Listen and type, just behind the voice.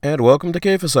And welcome to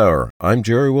Cephas Hour. I'm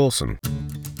Jerry Wilson.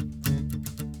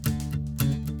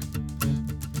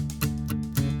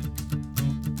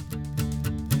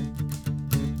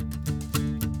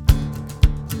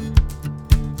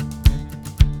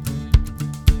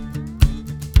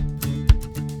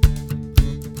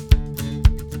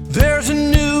 There's a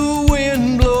new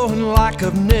wind blowing like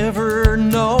I've never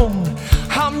known.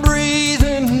 I'm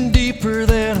breathing deeper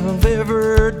than I've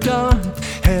ever done,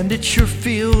 and it sure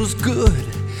feels good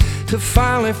to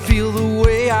finally feel the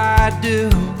way I do.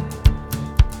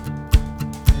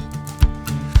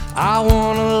 I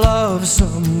wanna love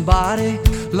somebody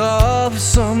like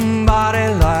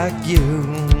you.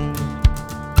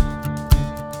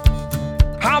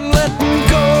 I'm letting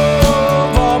go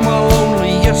of all my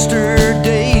lonely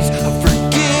yesterdays. I've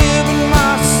forgiven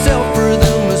myself for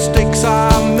the mistakes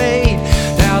I made.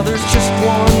 Now there's just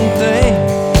one thing,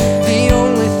 the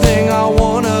only thing I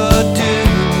wanna do.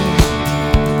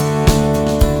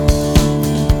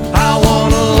 I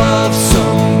wanna love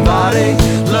somebody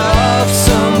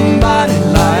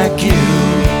like you.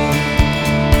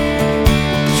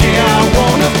 Yeah, I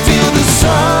wanna feel the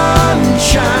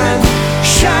sunshine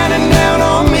shining down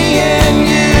on me and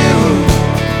you.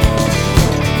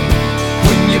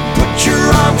 When you put your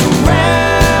arms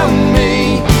around me,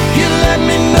 you let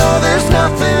me know there's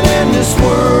nothing in this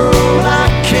world I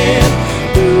can't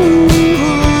do.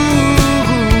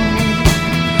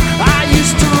 I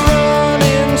used to run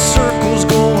in circles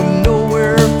going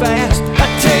nowhere fast.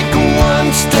 I'd take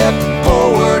one step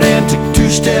forward and take two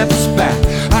steps back.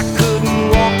 I couldn't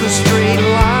walk a straight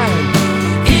line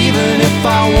even if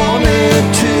I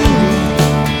wanted to.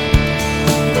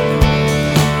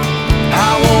 I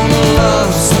wanna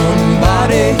love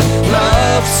somebody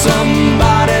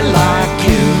like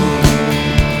you.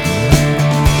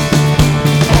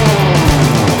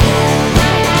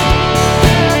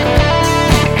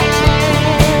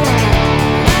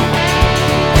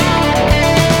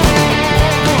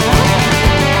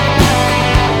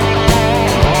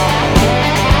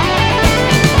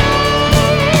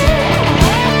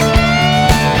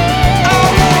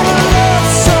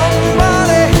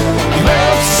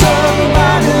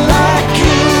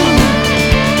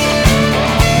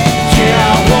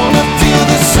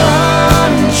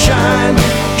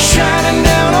 Shining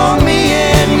down on me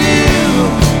and you.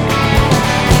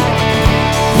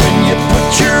 When you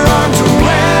put your arms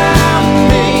around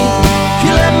me,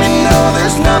 you let me know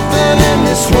there's nothing in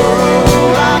this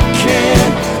world I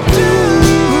can't do.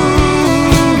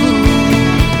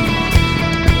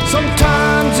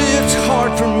 Sometimes it's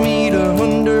hard for me to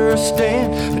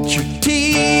understand, but you're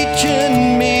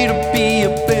teaching me to be a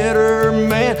better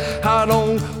man. I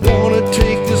don't wanna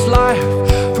take this life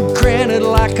for granted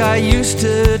like I used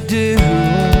to do.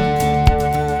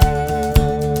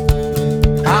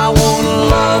 I wanna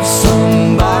love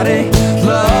somebody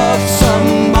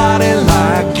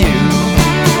like you.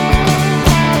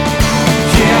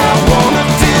 Yeah, I wanna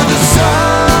feel the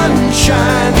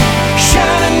sunshine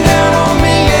shining down on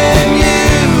me and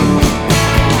you.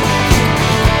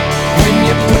 When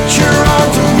you put your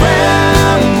arms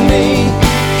around me,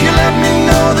 you let me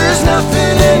know there's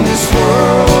nothing in this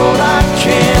world I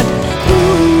can't do.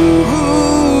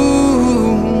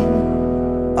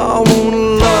 I wanna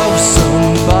love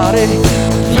somebody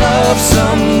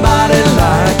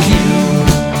like you.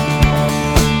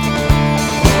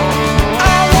 I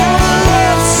wanna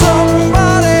love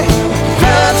somebody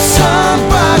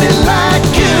like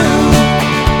you.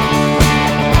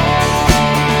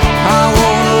 I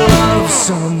wanna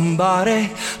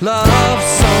love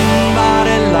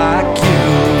somebody like you.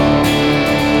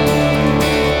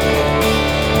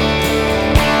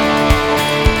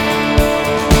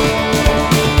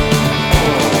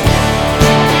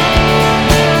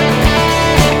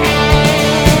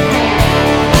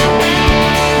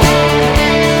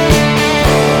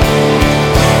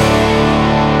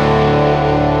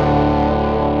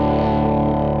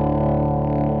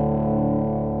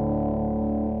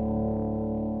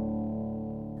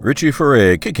 Richie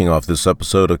Furay kicking off this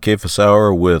episode of Cephas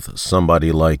Hour with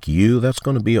Somebody Like You. That's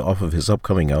going to be off of his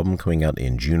upcoming album coming out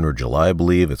in June or July, I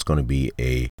believe. It's going to be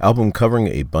an album covering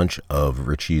a bunch of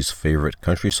Richie's favorite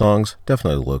country songs.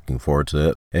 Definitely looking forward to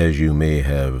it. As you may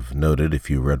have noted if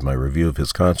you read my review of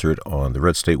his concert on the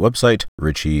Red State website,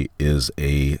 Richie is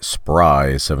a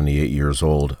spry 78 years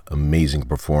old, amazing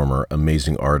performer,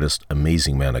 amazing artist,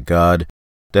 amazing man of God.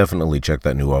 Definitely check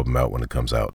that new album out when it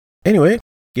comes out. Anyway,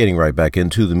 getting right back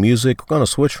into the music, we're going to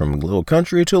switch from a little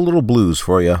country to a little blues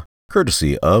for you,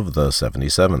 courtesy of the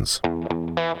 77s.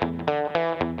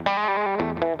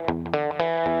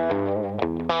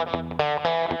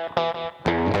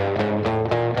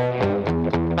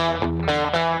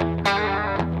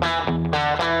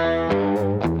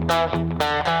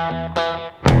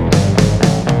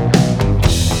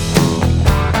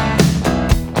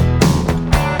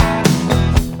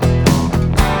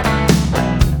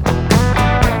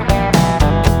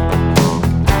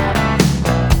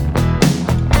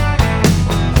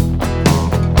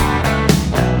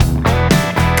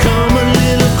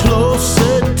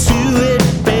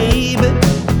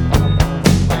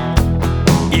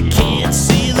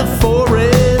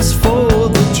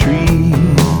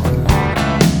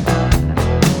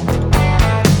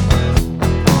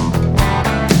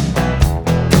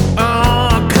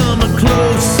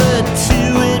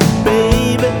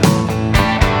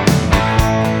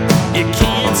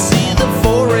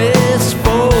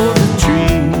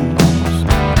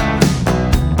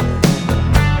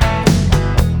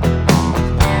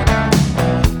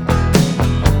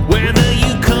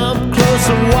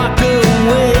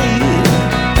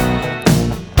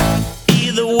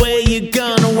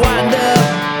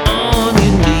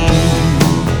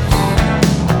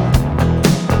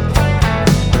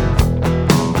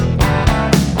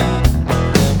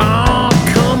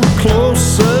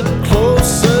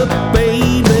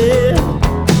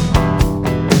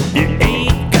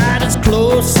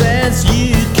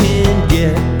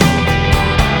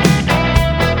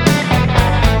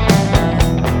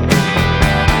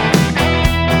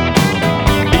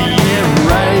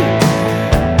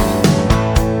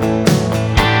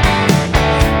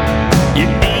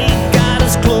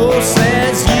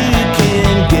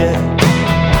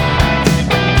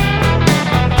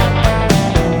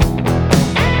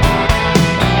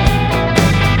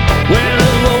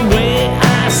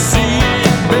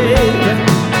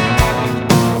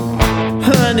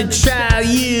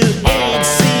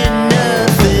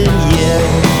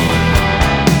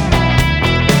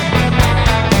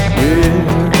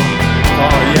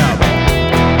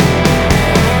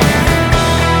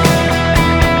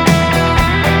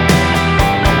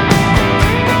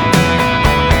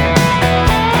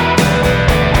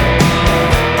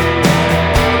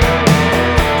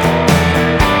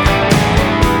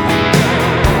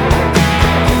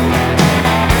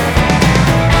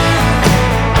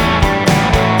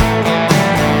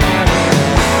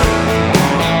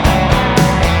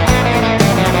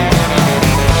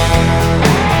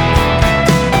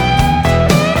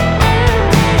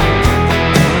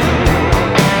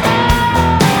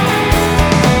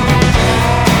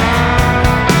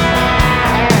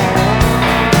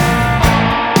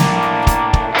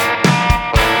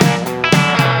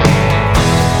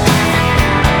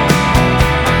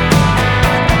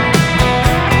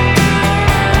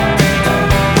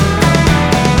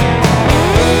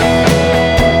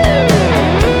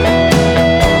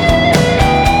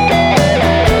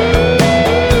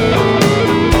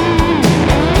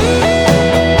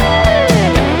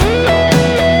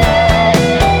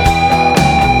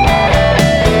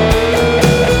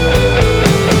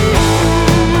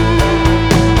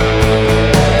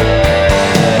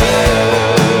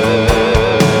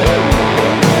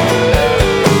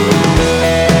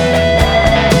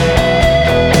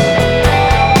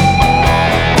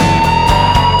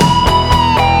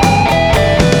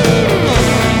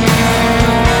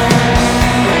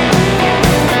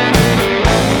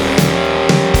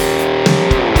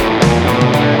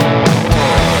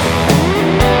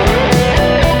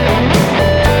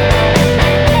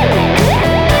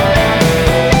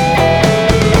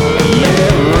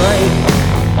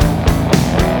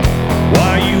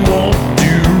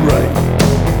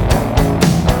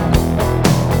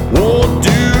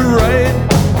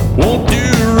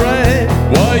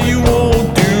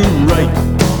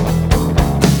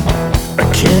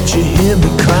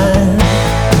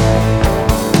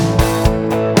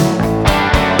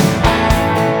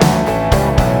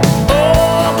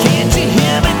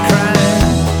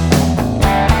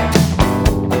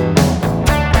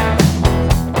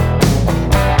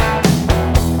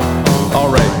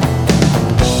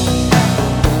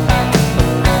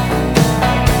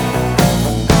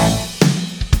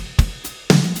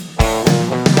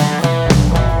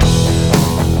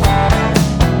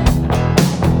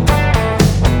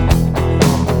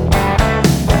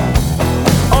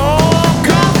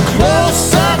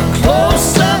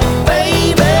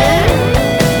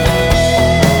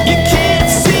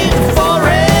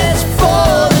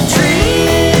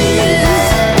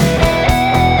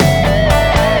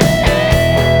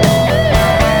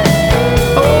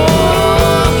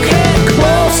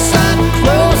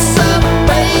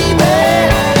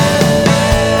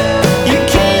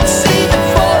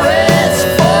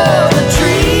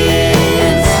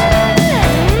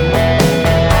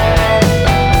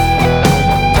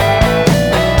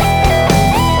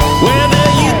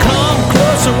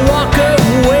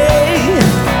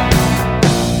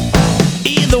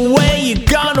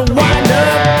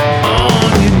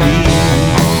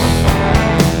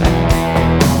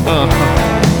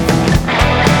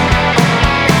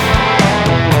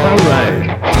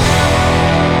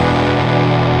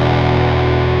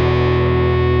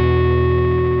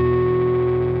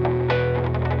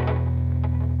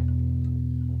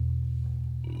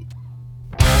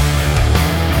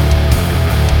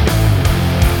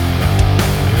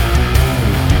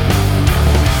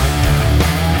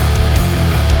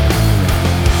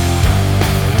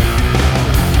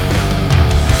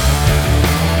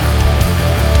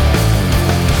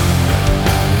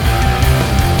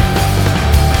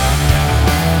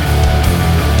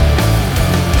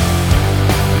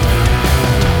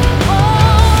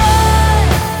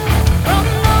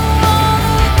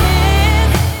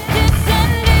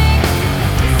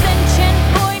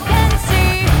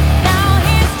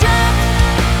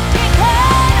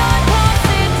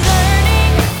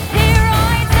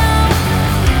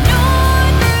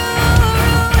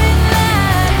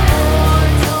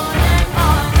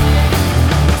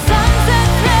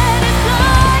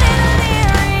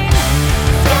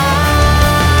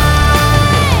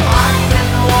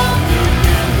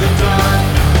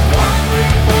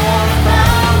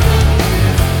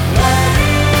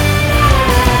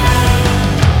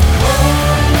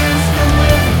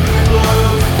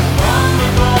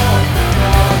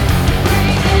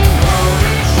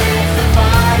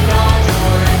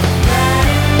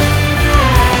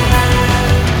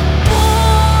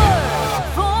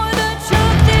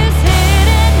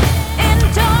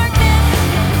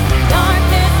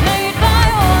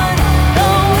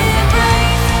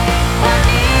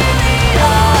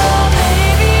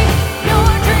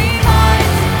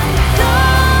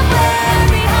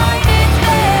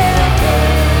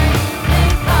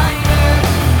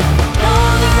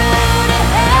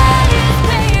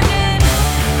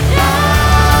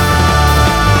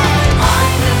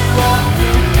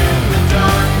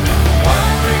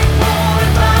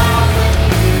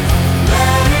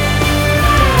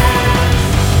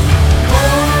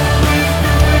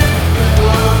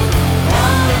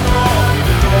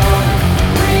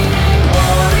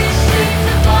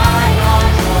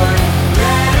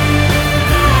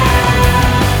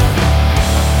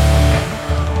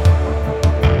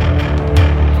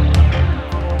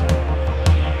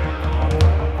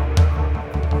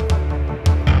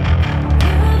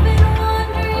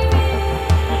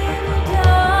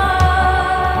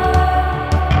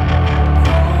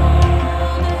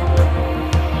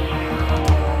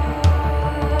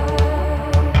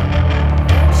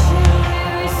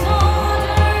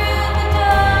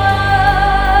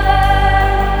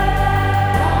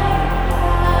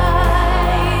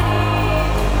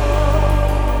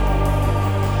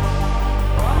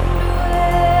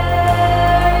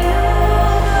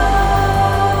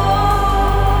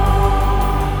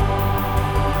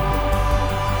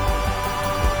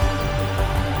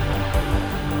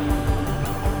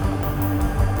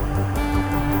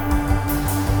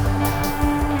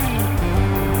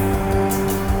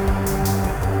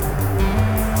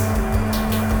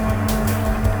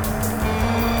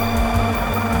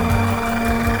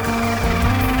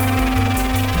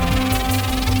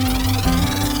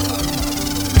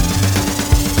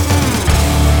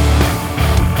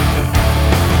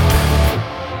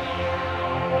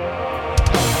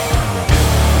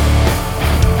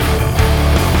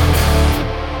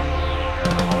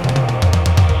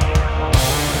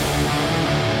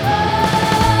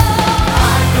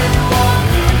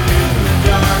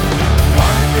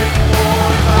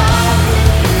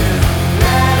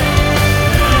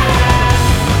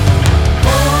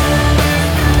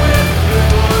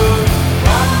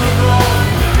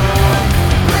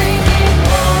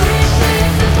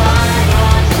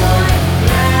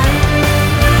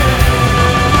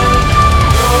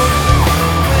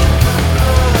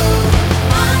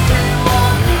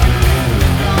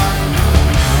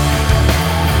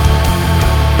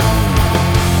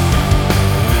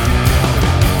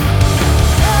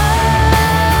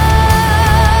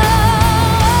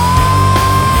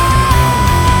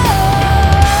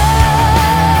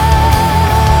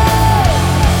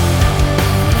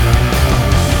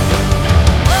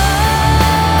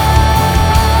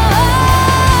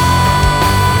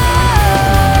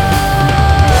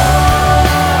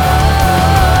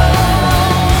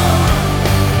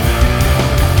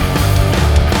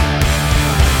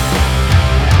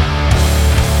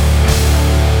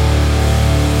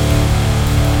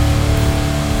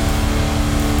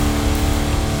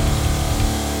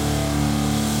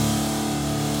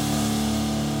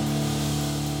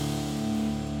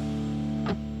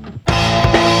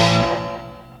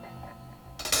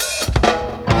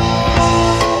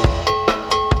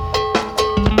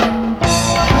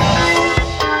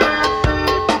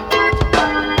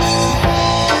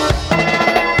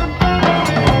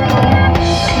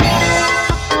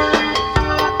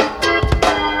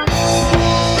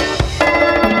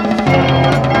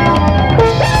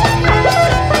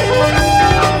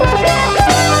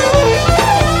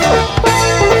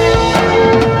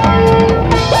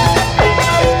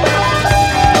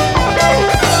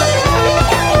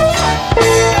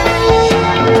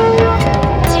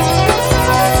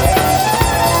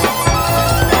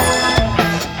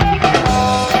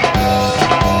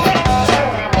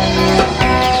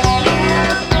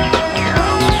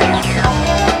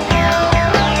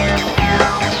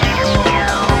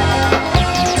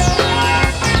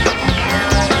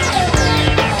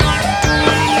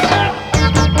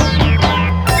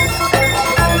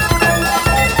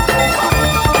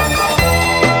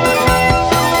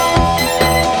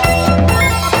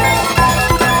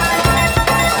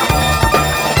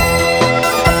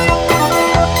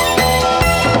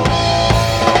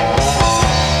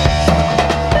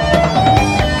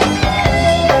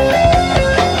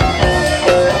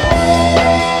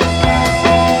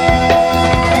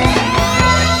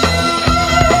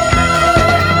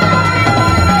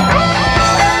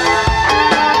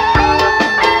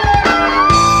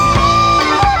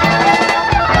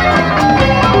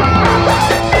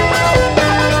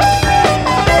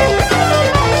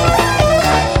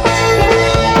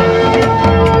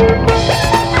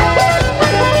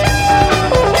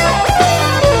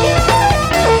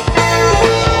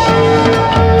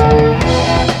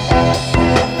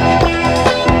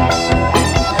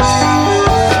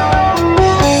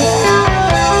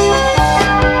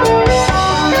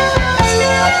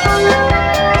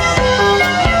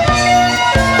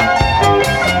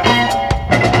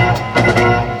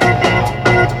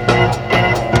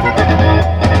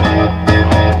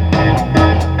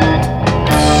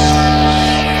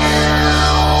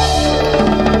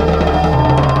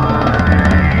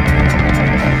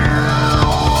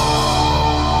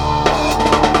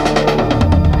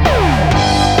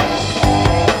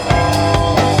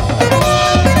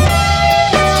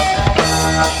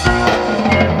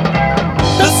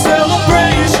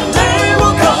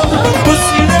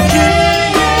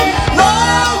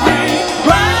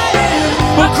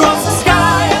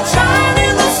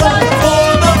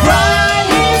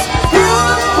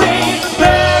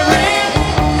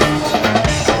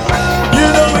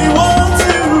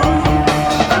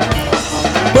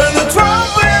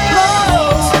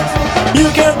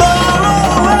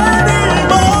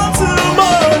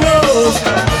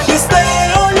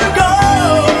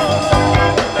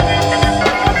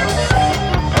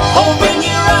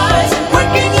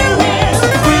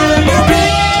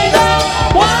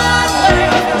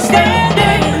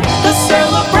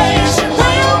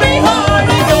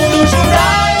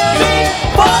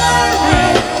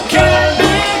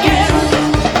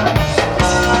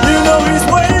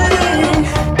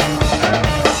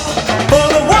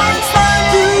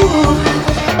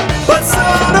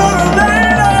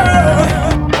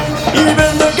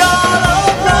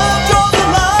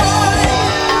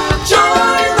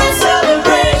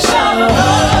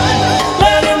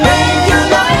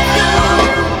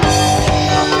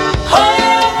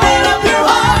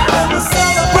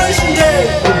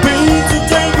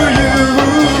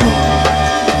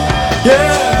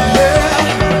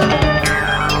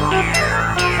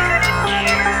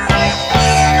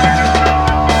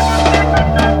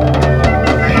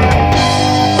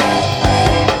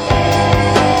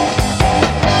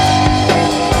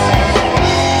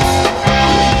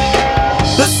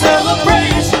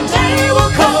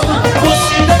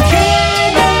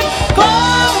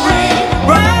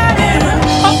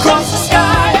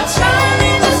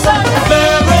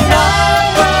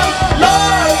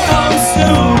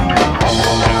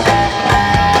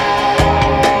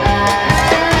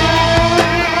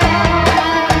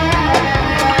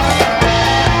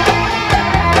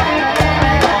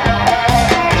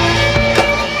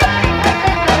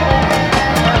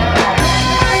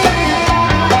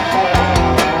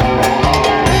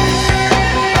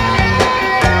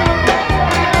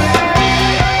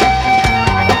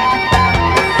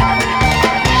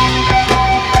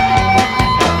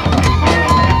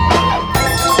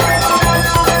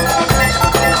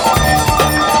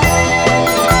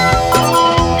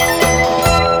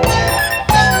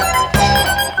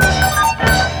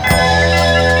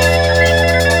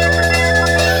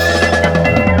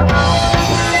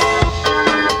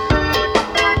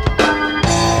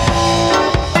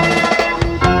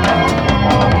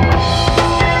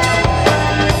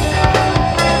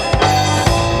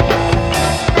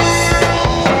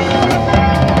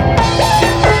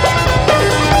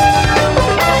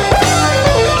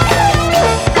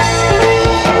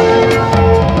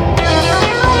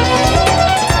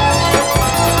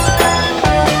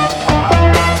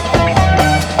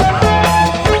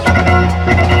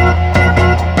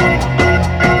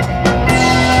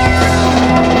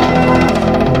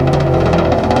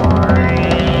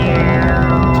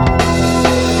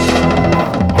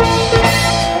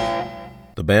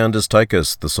 band is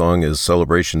Tychus. The song is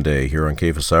Celebration Day here on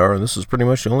KFIS Hour, and this is pretty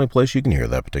much the only place you can hear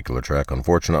that particular track,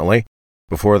 unfortunately.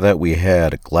 Before that, we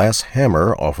had Glass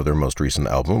Hammer off of their most recent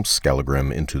album,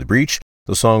 Scalagrim Into the Breach.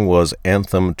 The song was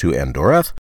Anthem to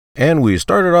Andorath, and we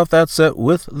started off that set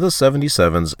with the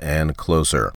 77s and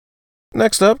Closer.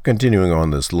 Next up, continuing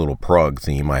on this little prog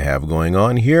theme I have going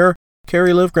on here,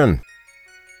 Kerry Livgren.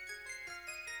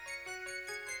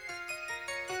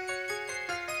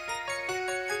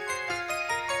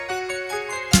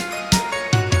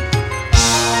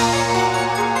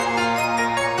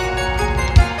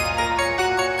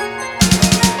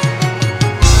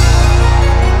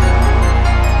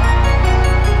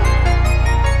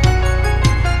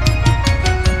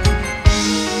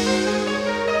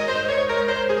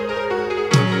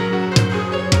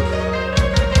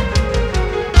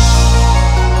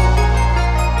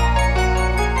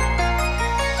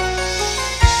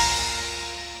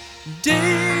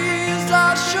 Days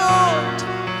are short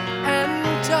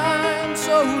and time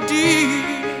so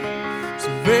dear, so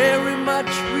very much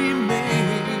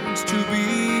remains to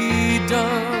be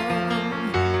done.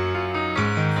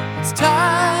 It's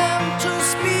time to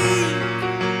speak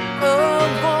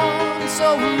of one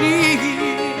so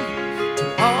near, to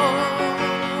all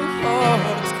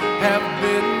hearts have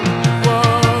been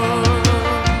won.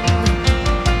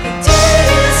 The day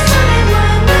is coming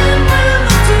when men will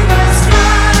look to the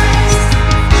skies.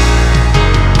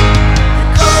 The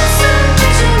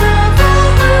concentration of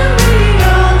all who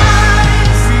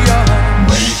realize we are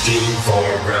waiting for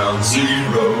ground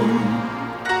zero.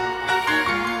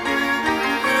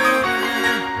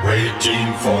 Waiting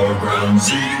for ground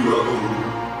zero.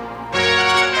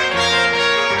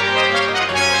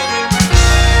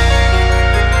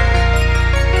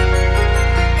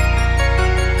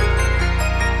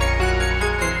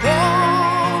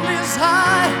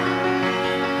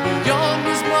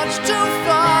 To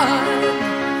find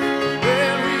the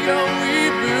area we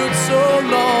built so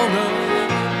long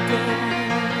ago,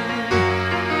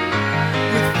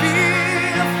 with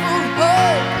fearful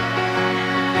hope,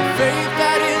 faith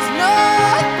that is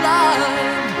not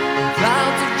blind,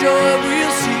 clouds of joy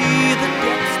we'll see the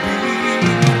depths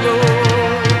below.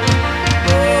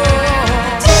 The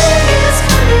day is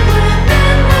coming when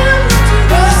men will look to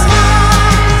the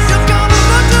skies. You're gonna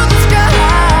look to the sky.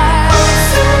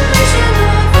 Consolation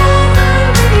of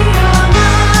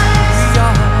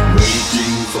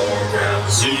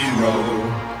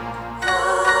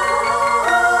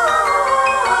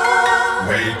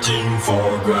waiting for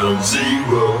ground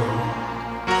zero.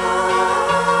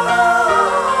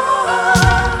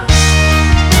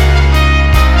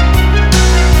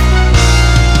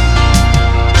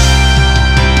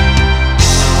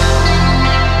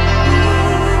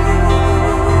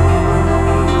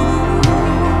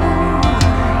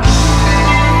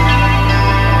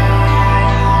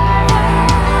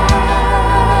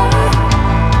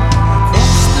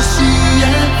 Across the sea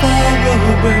and far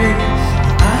away,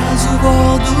 eyes of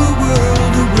all the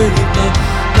world await the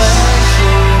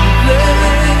flashing flame.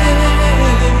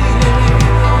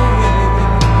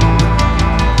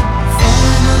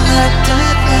 Final act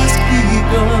at last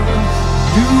begun.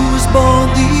 New is born,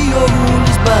 the old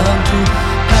is bound to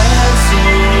pass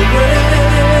away.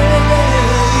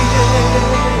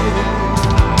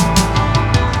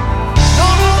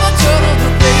 Don't know the turn of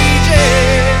the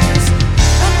pages,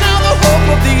 and now the hope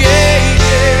of the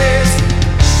ages.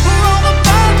 For all the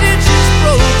bondage is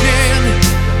broken,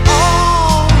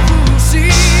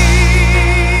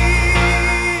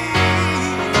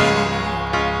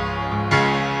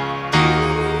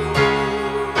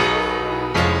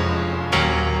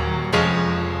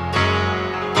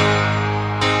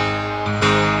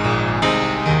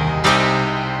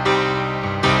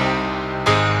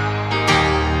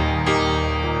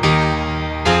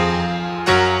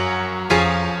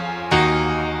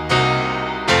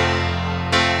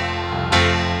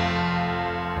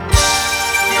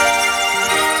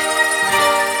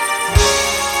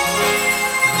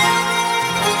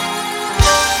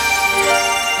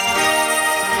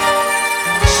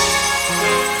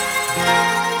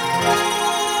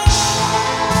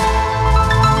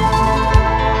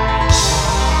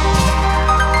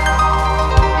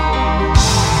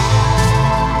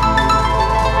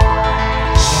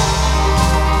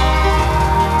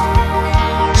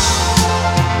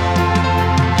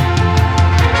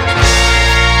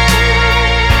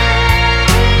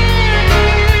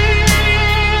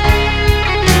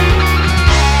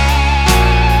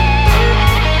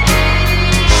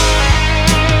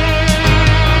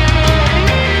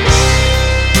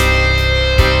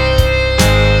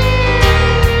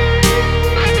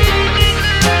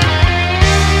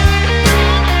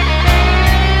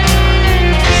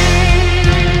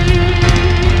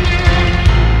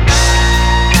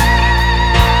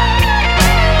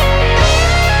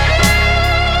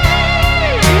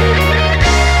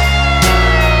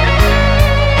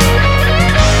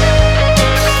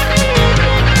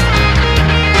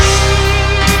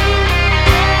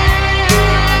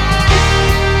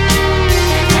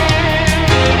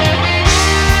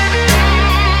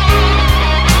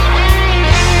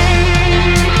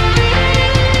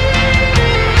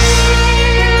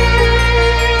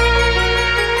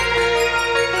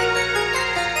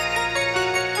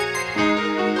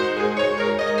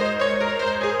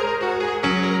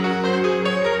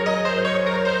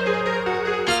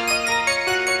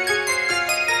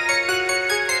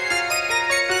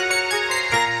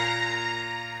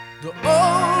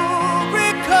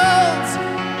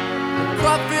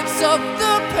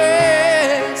 the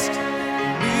past.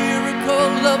 The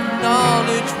miracle of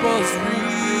knowledge was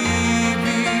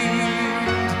revealed.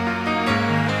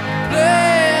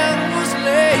 Plan was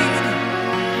laid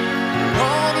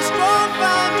on a strong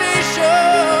foundation.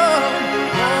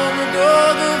 Long ago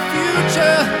the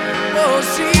future was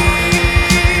seen.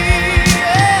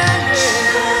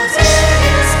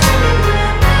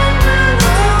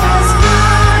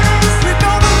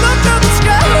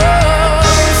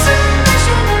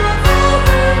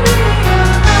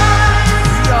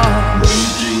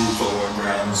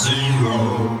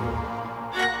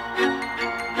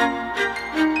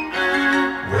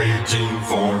 Waiting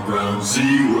for ground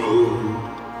zero.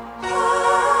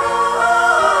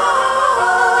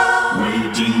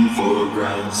 Waiting for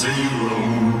ground zero.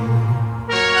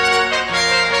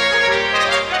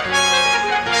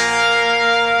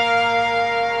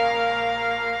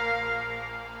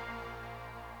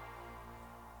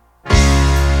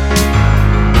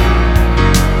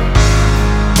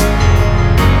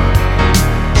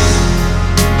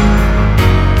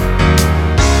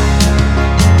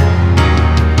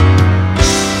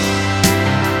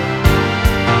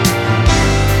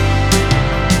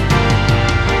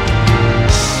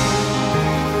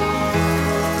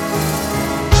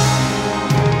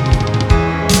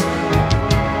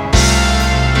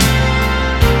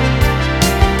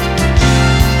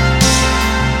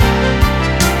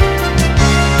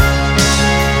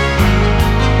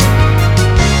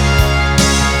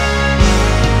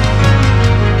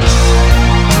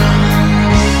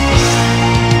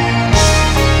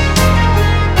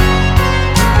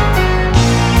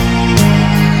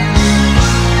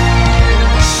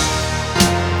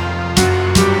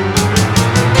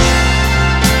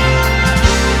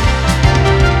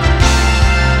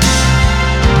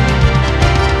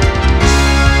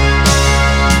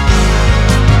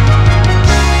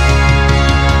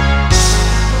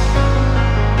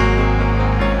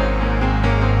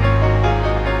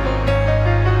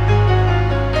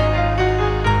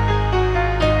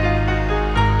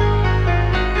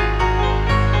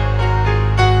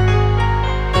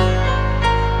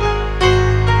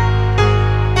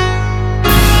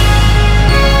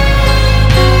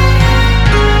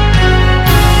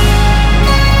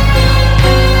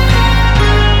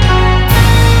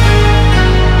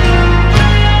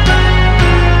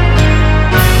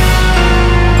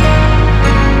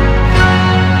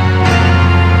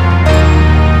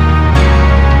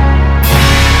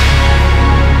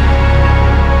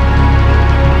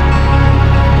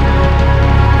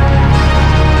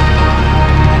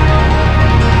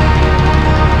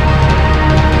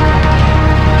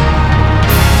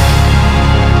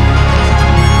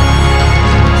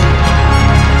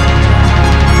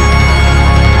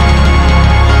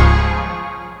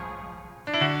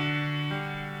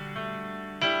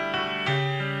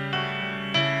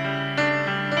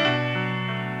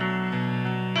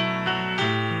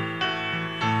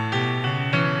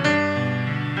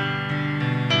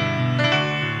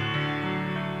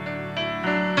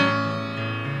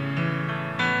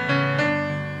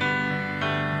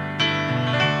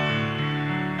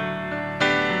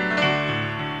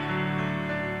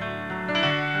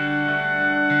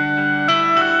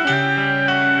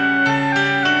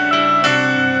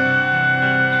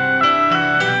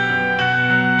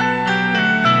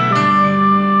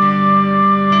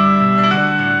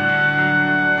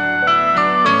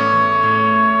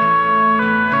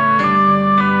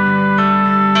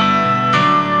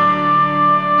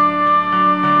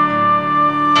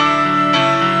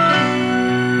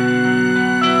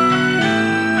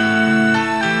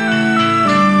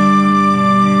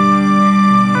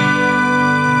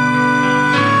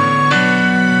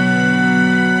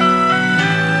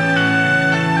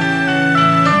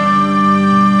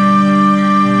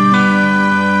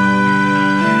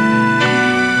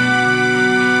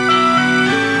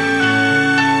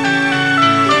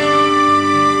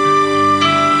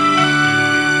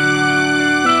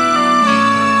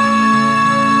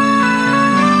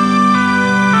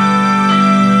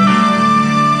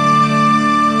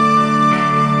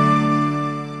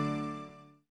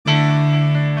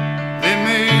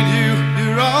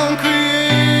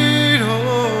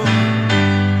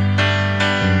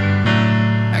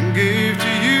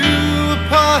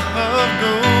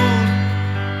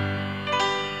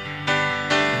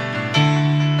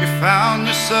 found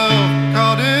yourself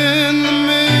caught in the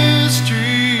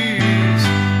mysteries.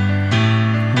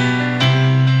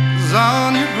 'Cause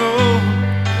on your road,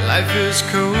 life is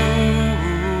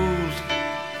cold,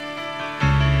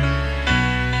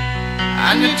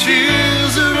 and your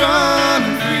tears are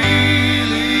running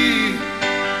freely.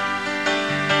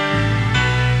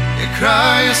 You're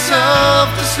cry yourself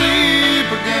to sleep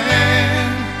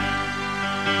again?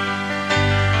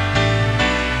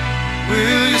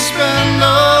 Will you spend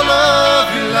all of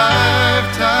your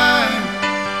lifetime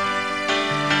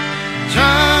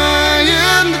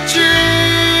trying to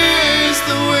chase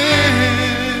the wind?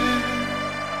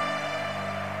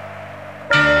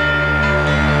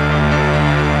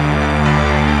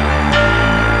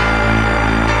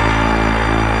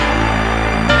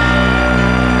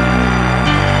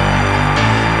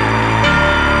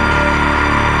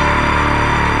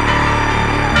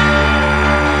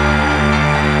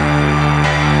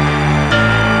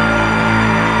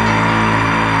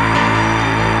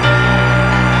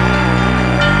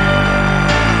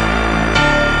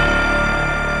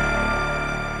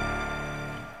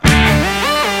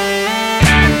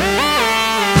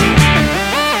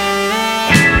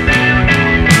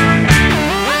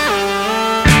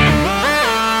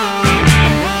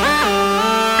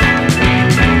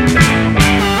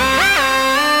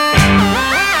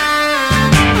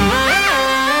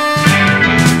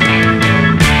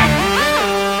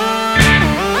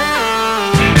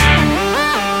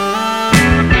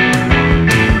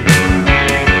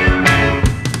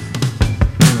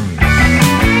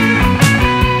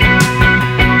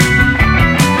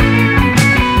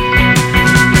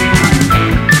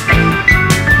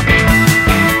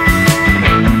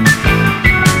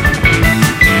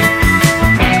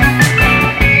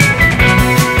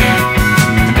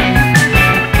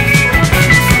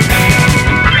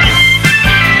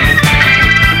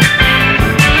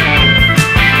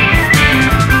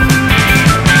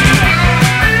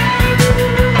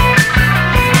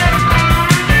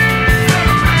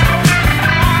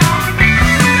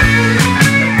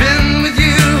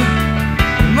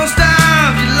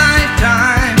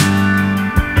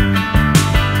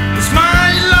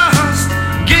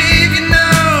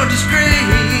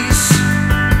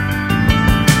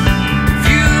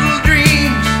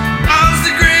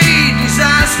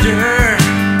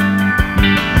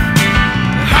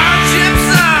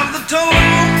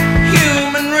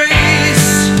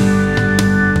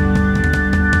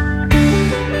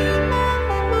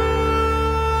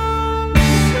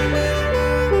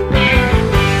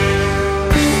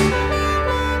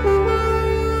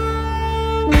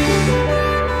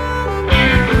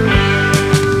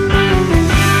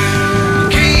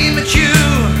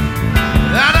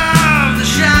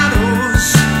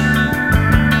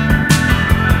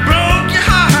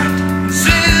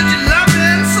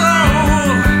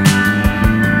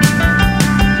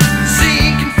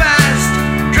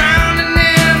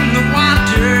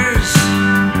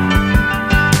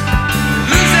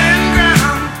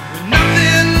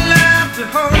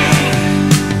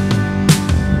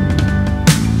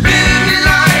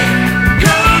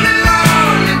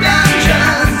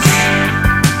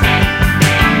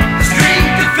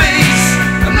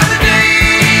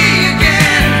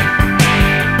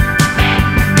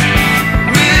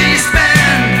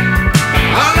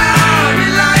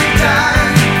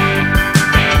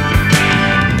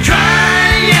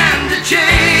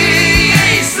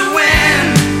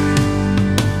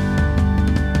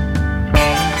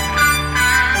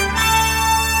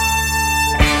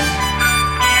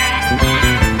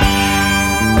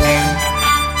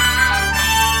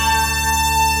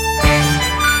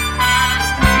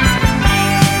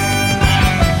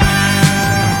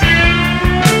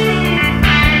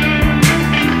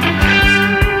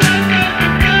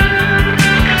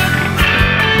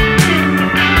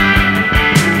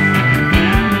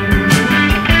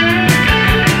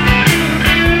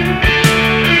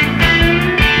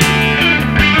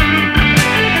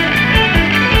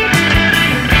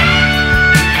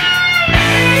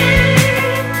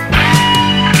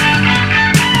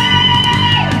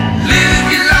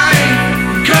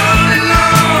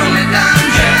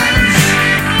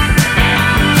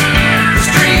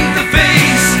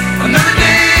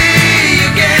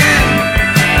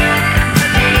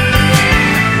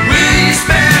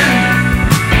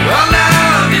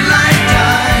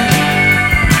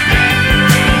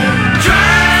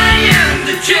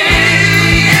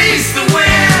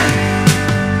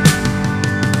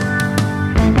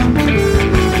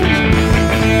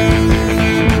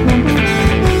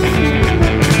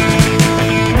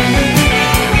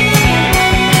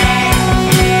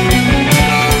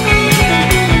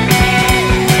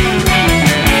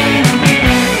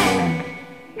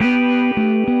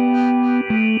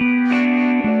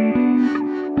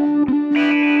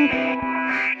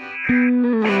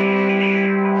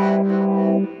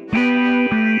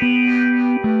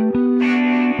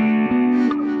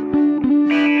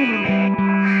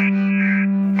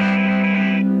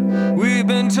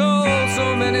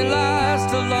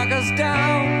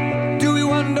 now? Do we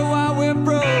wonder why we're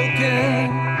broken?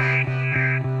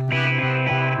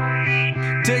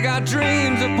 Take our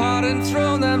dreams apart and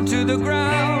throw them to the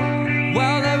ground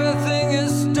while everything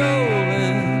is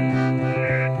stolen.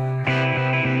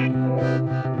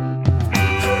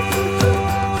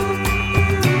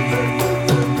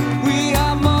 We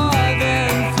are more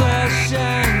than flesh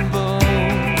and bone.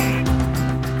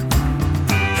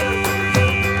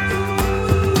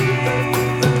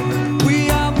 We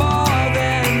are more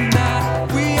than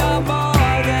that. We are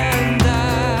more than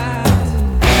that.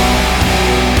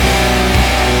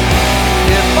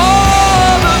 If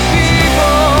all the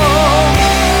people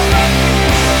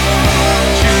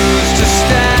choose to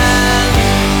stand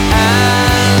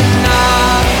and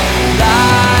not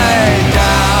lie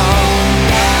down,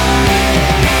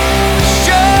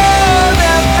 show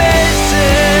their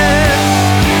faces,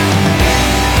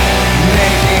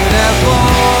 making their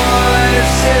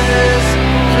voices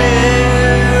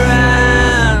clear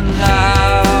and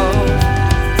loud.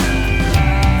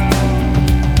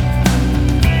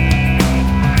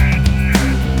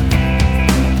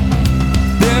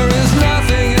 There is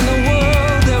nothing in the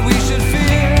world that we should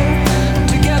fear.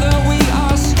 Together we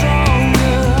are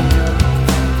stronger.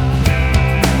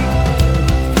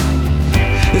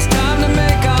 It's time to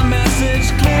make our message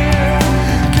clear.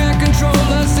 Can't control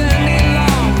us any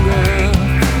longer.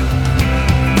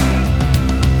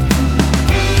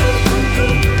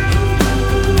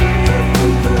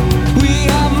 We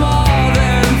are more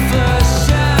than flesh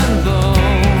and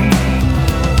bone.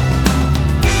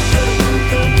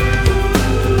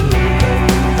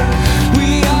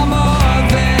 We are more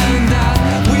than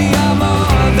that. We are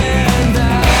more than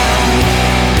that.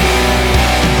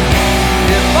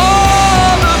 If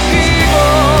all the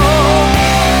people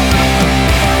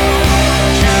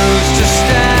choose to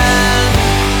stand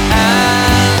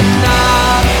and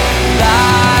not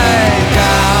lie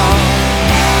down,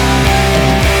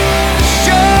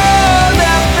 show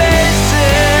their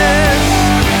faces,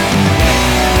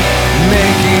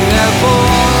 making their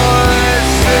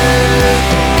voices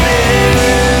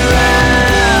clear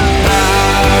and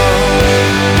loud.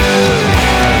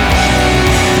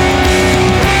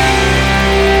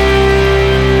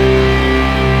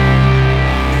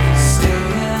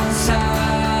 Stay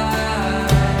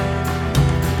inside.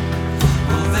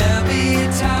 Will there be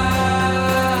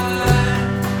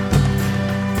time?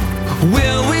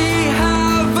 Will we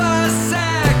have a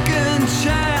second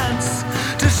chance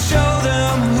to show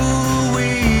them who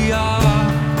we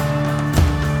are?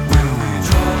 Will we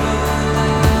draw the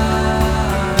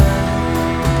line?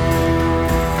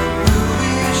 Will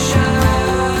we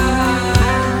shine?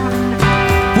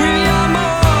 We are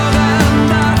more than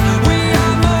that. We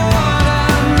are more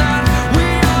than that. We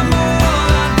are more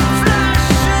than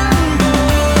flesh and bone.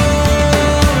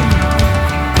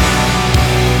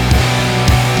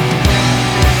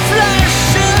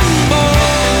 Flesh and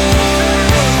bone.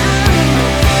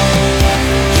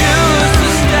 Choose to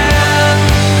stand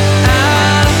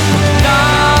and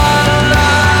not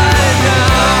lie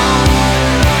down.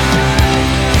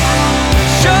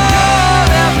 Show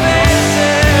their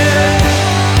faces,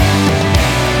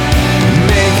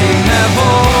 making their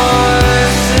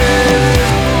voices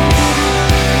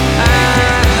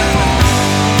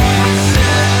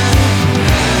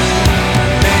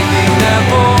making their voices making their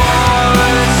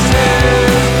voices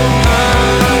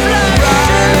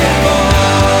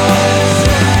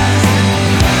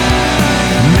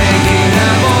making their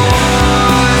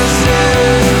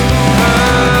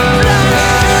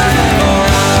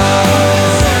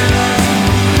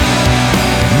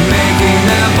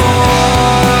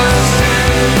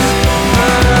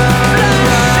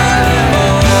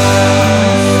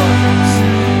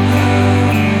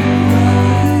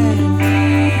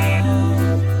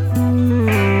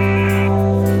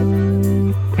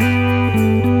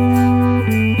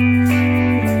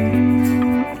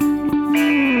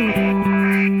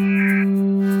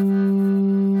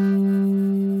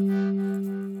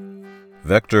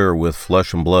Vector with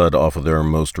Flesh and Blood off of their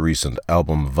most recent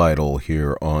album Vital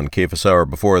here on KFS Hour.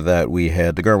 Before that, we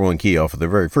had DeGarmo and Key off of their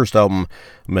very first album,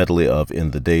 medley of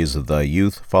In the Days of Thy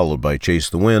Youth, followed by Chase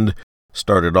the Wind.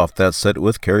 Started off that set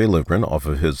with Kerry Livgren off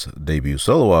of his debut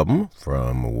solo album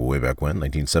from way back when,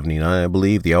 1979, I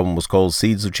believe. The album was called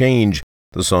Seeds of Change.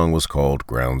 The song was called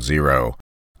Ground Zero.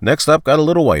 Next up, got a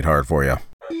little Whiteheart for you.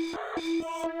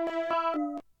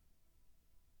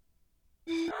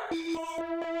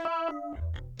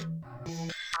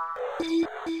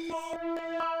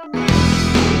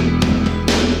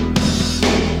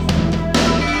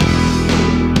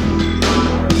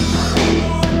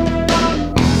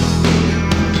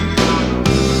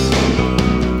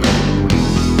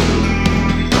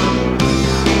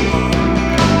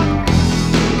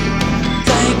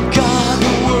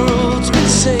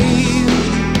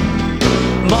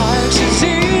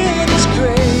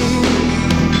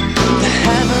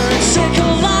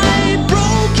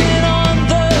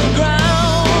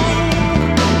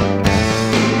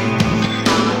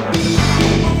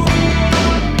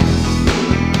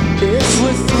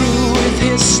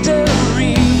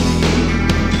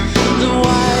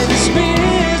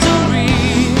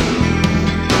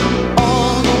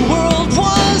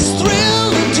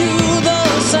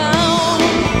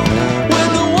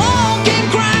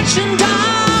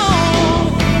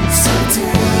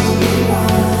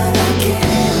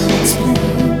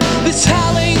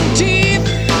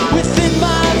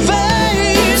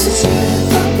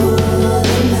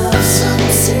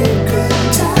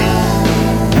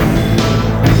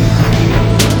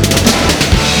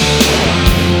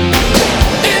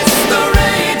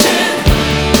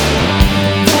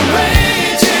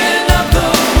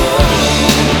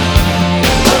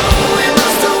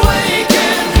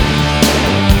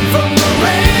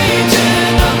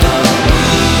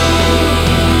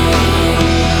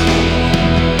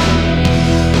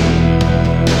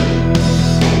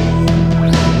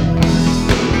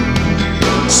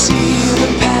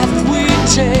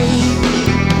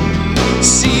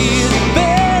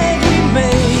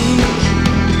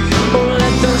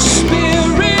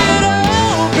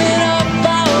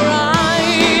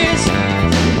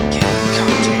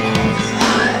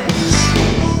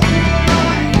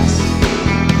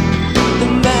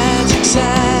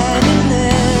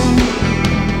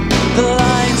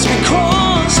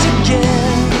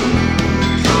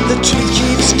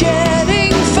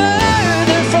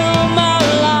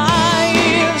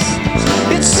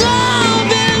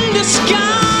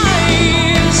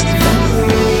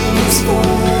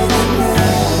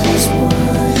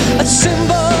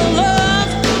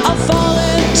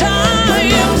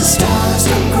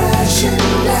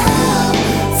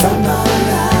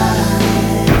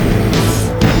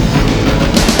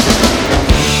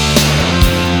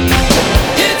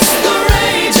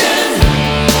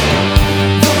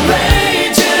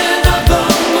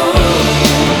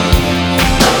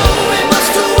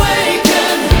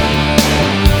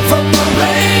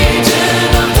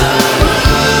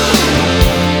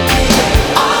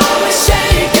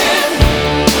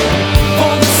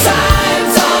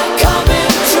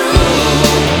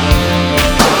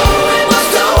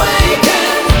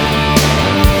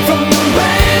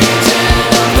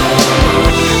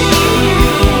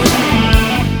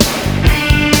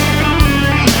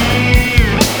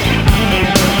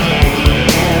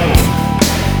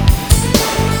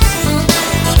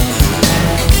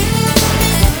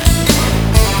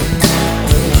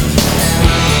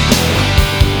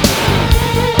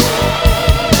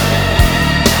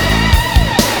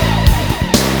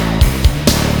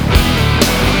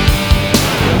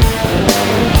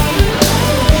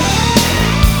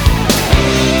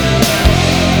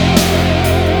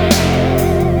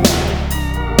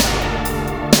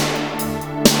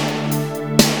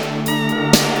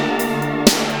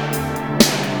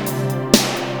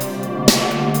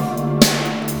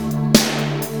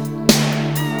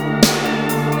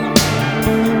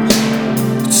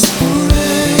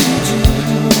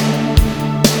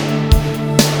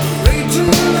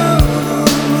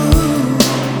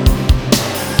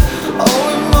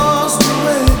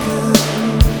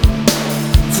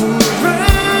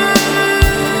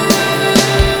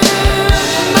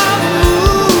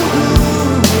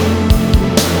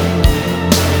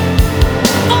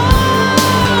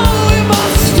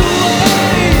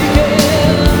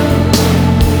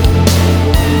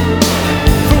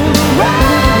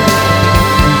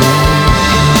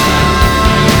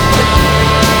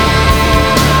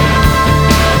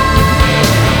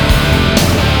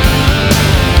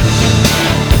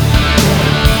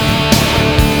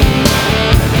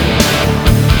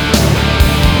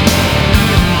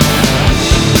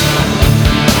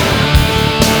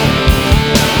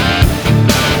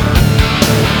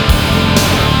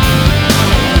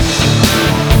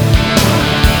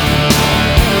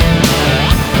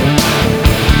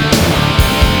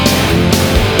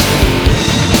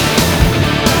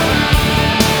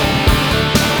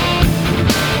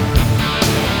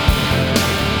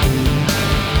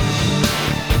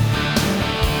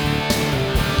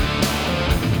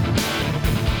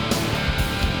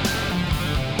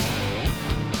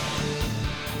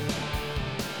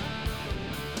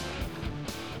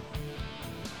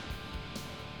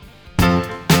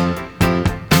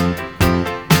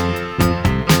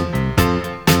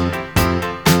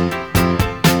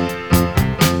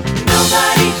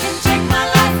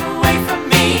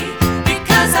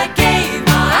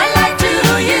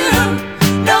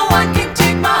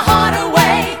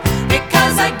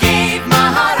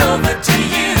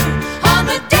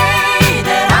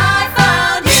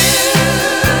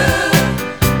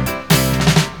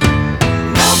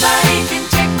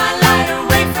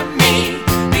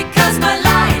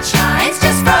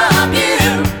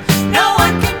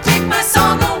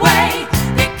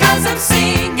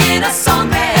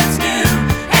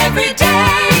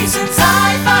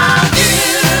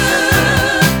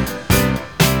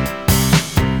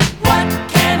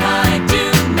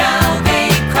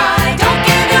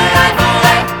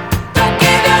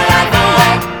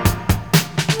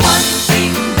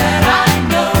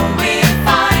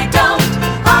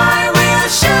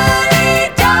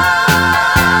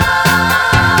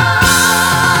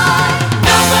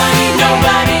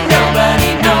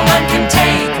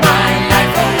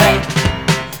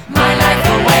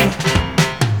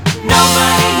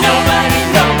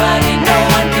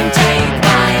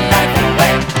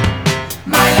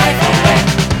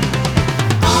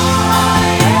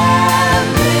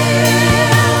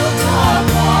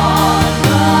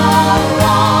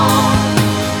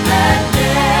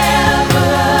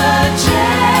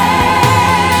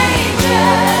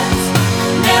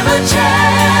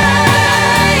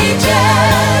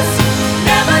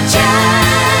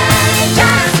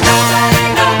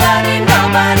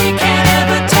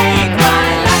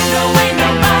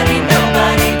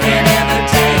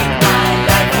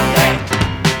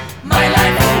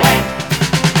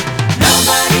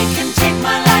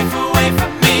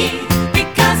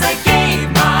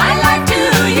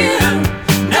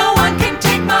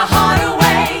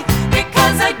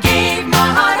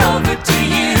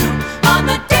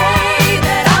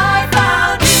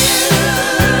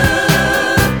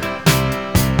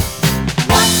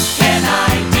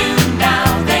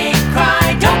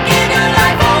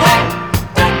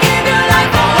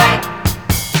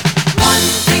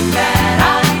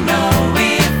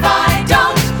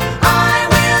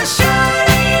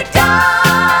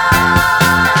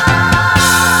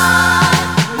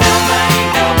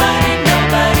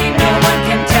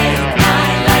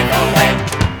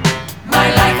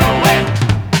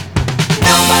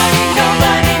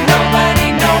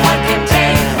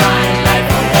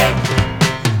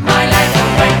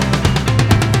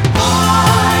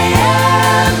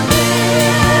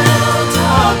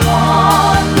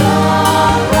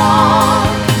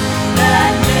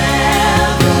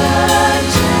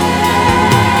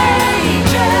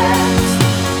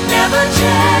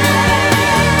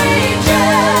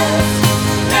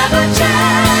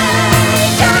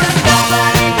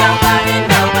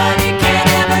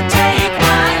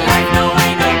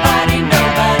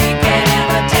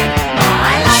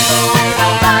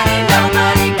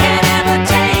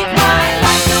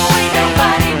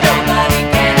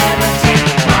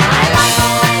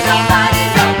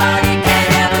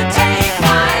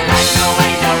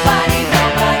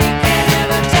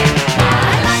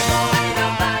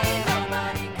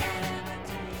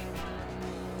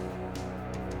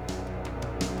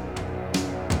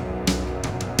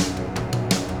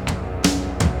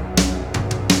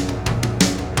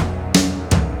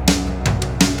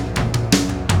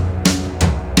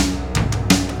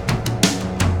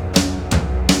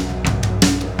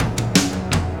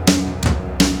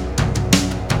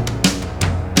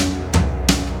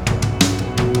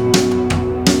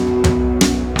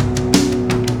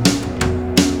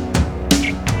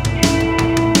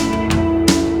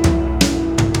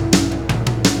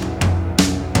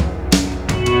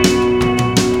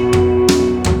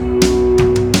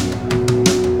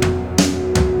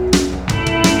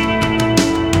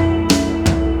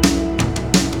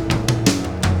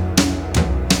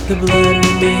 The blood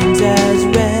remains as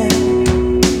red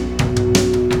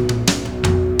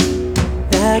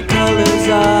that colors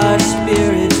our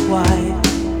spirits white.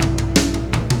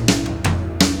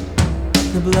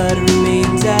 The blood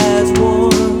remains as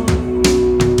warm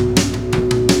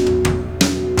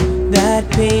that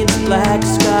paints black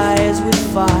skies with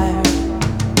fire.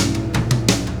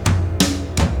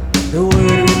 The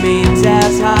word remains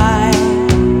as high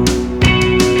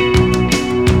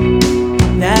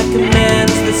that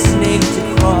commands the snake to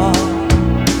crawl.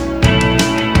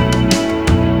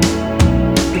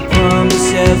 The promise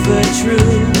ever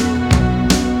true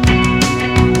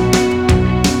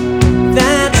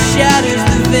that shatters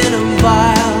the venom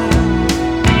vial.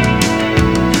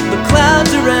 The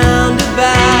clouds around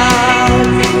about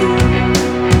you,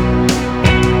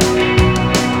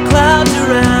 clouds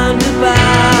around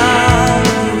about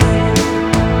you,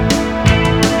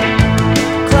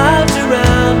 clouds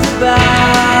around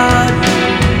about you.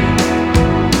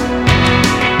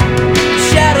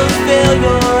 Shadows veil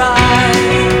your eyes.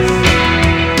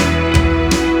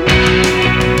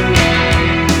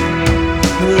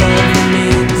 Love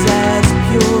remains as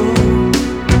pure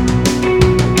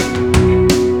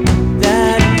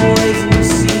that poison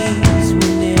sees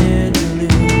when they're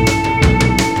dilute.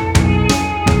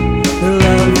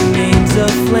 Love remains a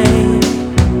flame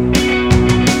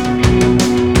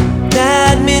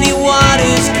that many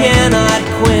waters cannot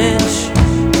quench.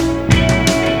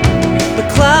 The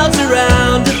clouds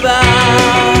around about,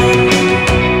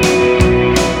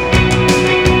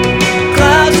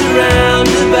 clouds around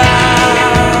about,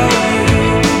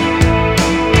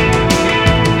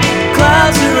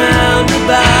 clouds around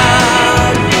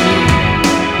about.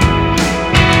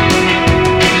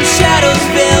 Shadows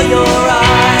veil your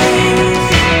eyes.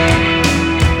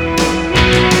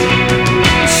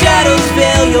 Shadows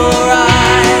veil your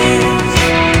eyes.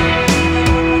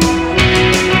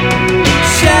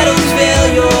 Shadows veil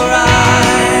your eyes.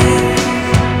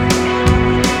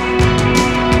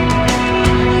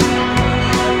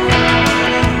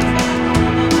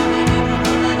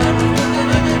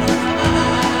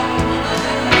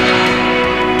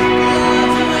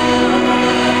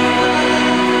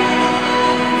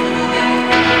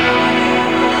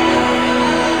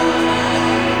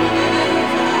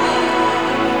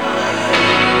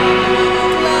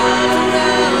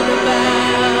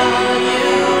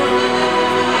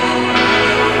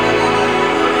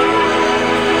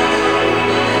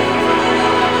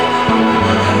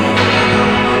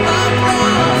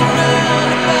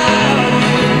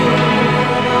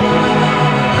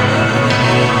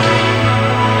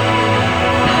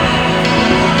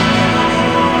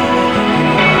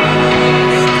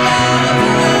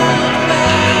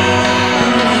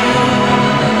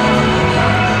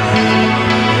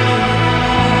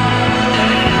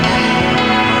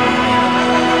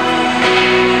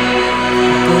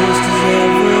 Ghost is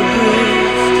ever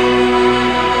bruised.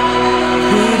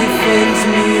 Who defends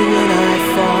me when I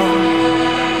fall?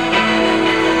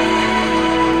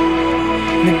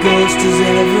 The ghost is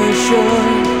ever sure.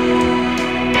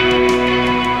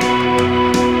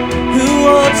 Who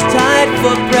holds tight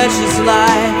for precious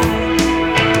life?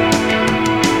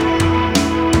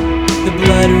 The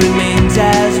blood remains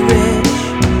as rich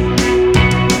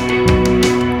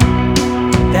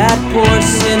that poor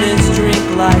sinners drink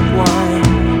like wine.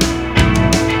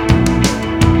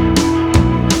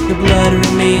 The blood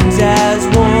remains as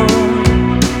warm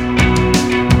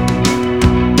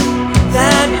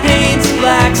that paints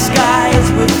black skies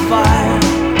with fire.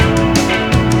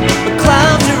 The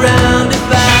clouds around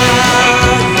about.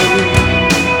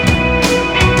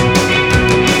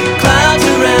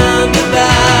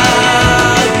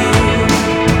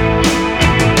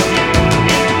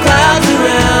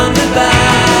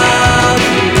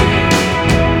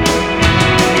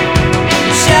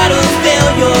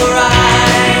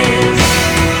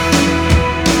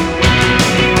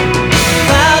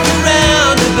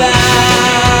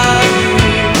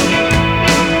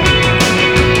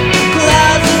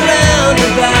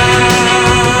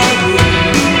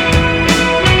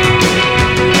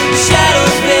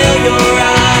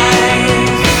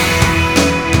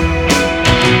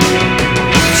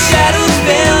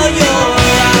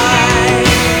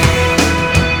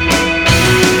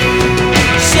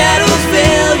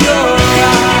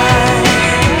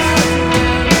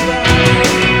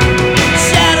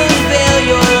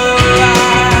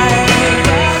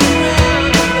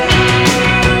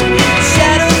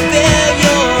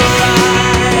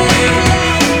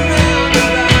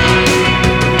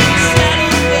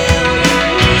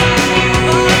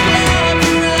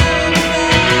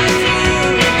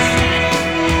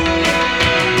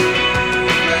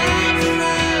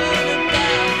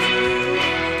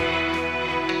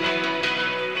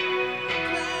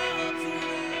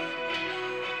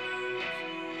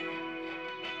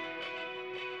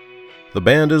 The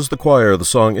band is The Choir, the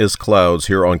song is Clouds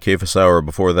here on Cephas Hour.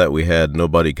 Before that we had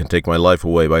Nobody Can Take My Life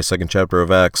Away by Second Chapter of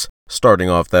Acts, starting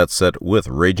off that set with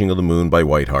Raging of the Moon by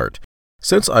Whiteheart.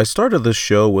 Since I started this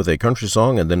show with a country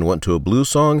song and then went to a blues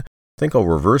song, I think I'll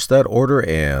reverse that order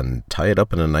and tie it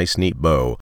up in a nice neat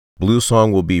bow. Blues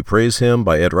song will be Praise Him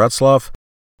by Ed Ratzlaff.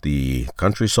 The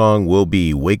country song will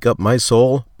be Wake Up My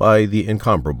Soul by the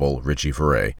incomparable Richie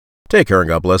Furay. Take care and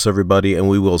God bless everybody, and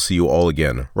we will see you all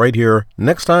again right here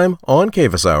next time on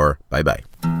Cephas Hour. Bye-bye.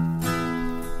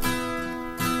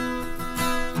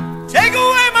 Take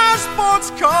away my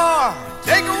sports car,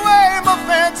 take away my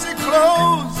fancy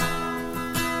clothes,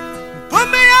 put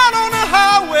me out on the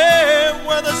highway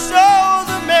where the souls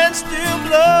of men still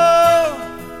blow.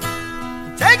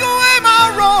 Take away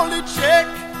my royalty check,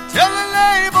 tell the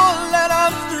label that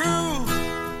I'm through.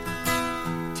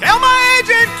 Tell my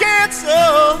agent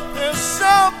cancel, there's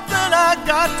something I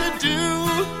got to do.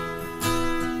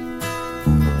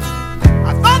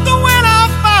 I thought that when I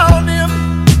found him,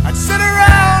 I'd sit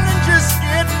around and just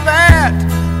get fat.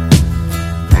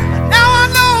 And now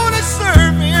I know to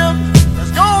serve him,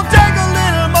 it's gonna take a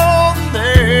little more than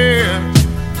that.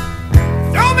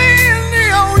 Throw me in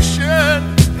the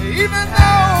ocean, even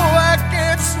though I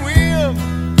can't swim.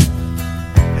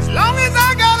 As long as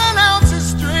I got an ounce of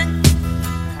strength,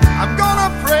 I'm gonna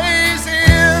praise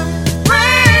him.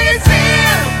 Praise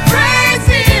him, praise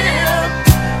him,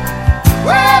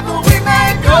 wherever we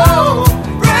may go.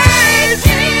 Praise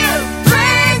him,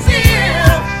 praise him,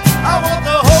 I want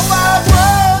the whole wide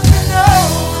world to know.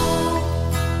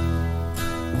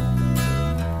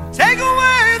 Take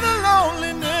away the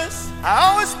loneliness I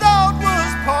always thought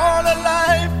was part of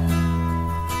life.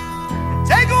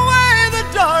 Take away the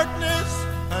darkness,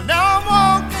 and now I'm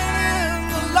walking in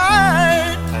the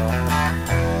light.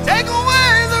 Take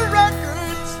away the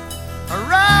records,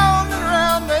 around and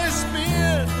around they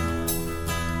spin.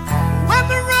 When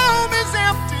the room is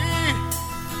empty,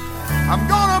 I'm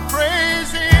gonna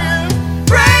praise him.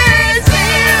 Praise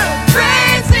him,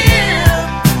 praise him,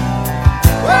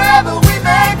 wherever we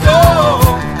may go.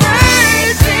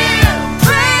 Praise him,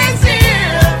 praise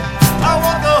him, I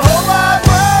want the whole wide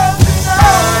world to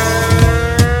know.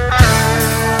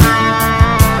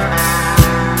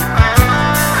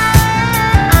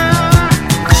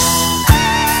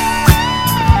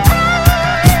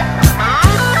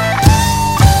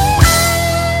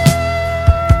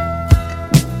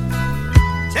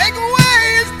 Take away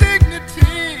his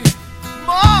dignity,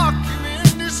 mock him in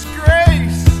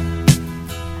disgrace.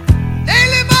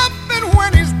 Nail him up, and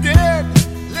when he's dead,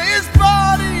 lay his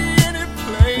body in its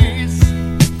place.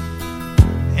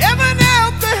 Heaven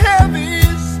help the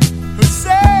heavies who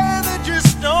say they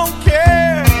just don't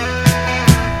care.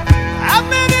 I've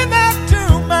been in that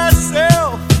too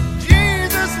myself,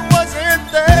 Jesus wasn't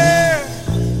there.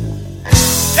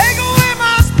 Take away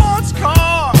my sports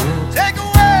car, take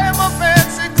away my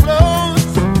fancy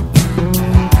clothes,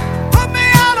 put me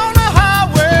out on the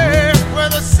highway where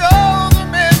the souls of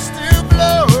men still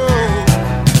blow.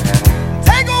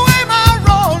 Take away my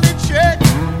royalty check,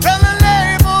 tell the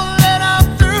label that I'm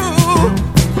through.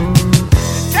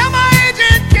 Tell my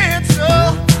agent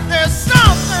cancel, there's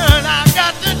something I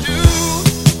got to do.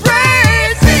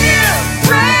 Praise him,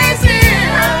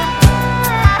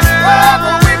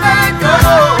 wherever we may go.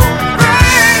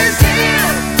 Praise him,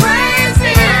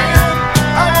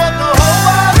 I want the whole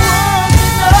wide world to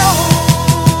know.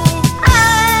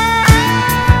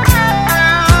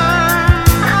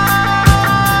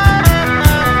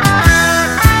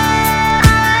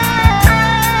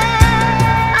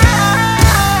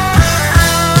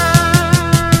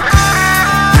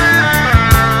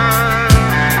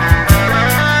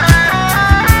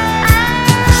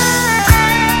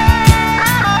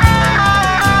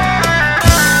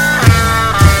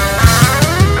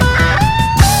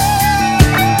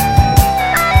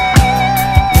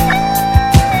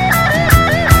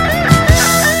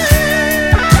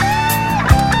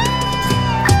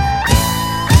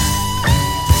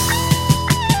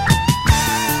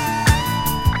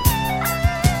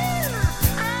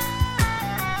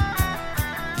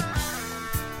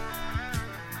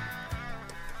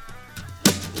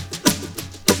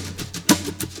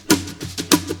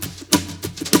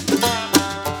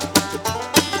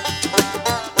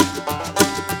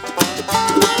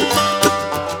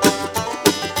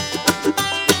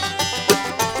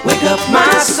 Wake up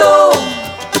my soul,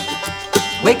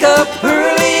 wake up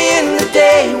early in the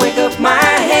day, wake up my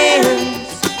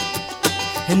hands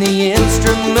and the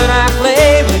instrument I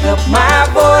play, wake up my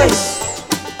voice,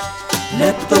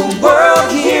 let the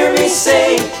world hear me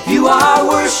say, you are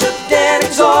worshipped and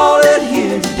exalted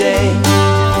here today.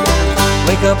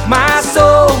 Wake up my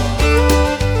soul,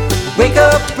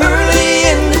 up early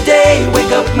in the day,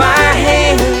 wake up my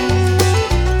hands,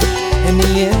 and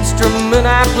the instrument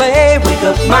I play, wake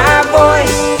up my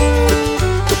voice.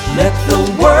 Let the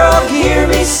world hear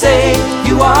me say,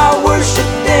 you are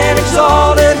worshipped and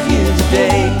exalted here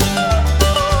today.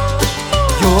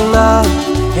 Your love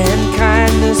and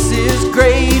kindness is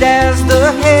great as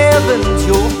the heavens.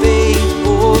 Your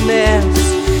faithfulness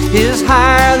is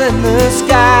higher than the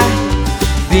sky.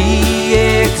 Be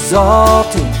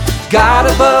exalted, God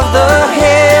above the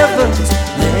heavens.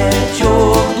 Let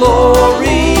your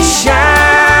glory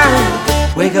shine.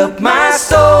 Wake up my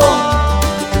soul,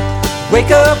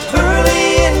 wake up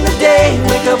early in the day,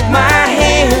 wake up my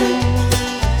hand,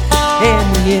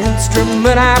 and the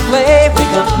instrument I play,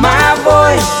 wake up my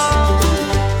voice.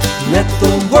 Let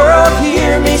the world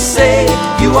hear me say,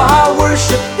 you are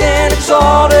worshipped and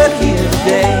exalted here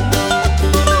today.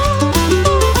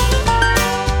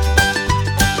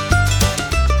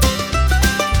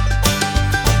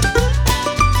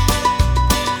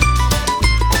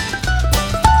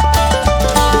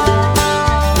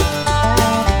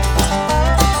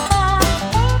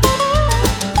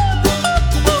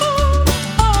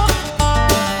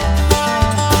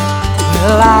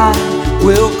 Well, I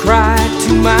will cry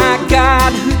to my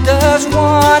God who does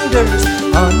wonders.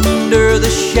 Under the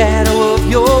shadow of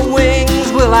your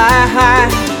wings will I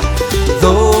hide.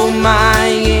 Though my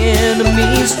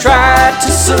enemies try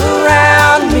to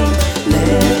surround me,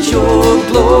 let your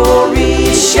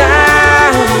glory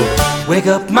shine. Wake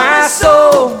up my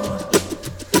soul,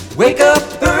 wake up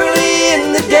early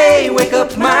in the day, wake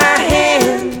up my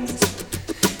hands,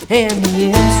 and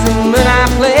the instrument I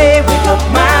play, wake up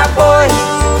my voice.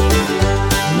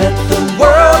 Let the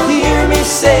world hear me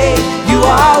say, you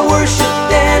are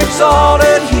worshipped and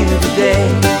exalted here today.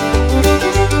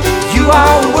 You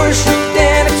are worshipped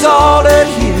and exalted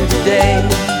here today.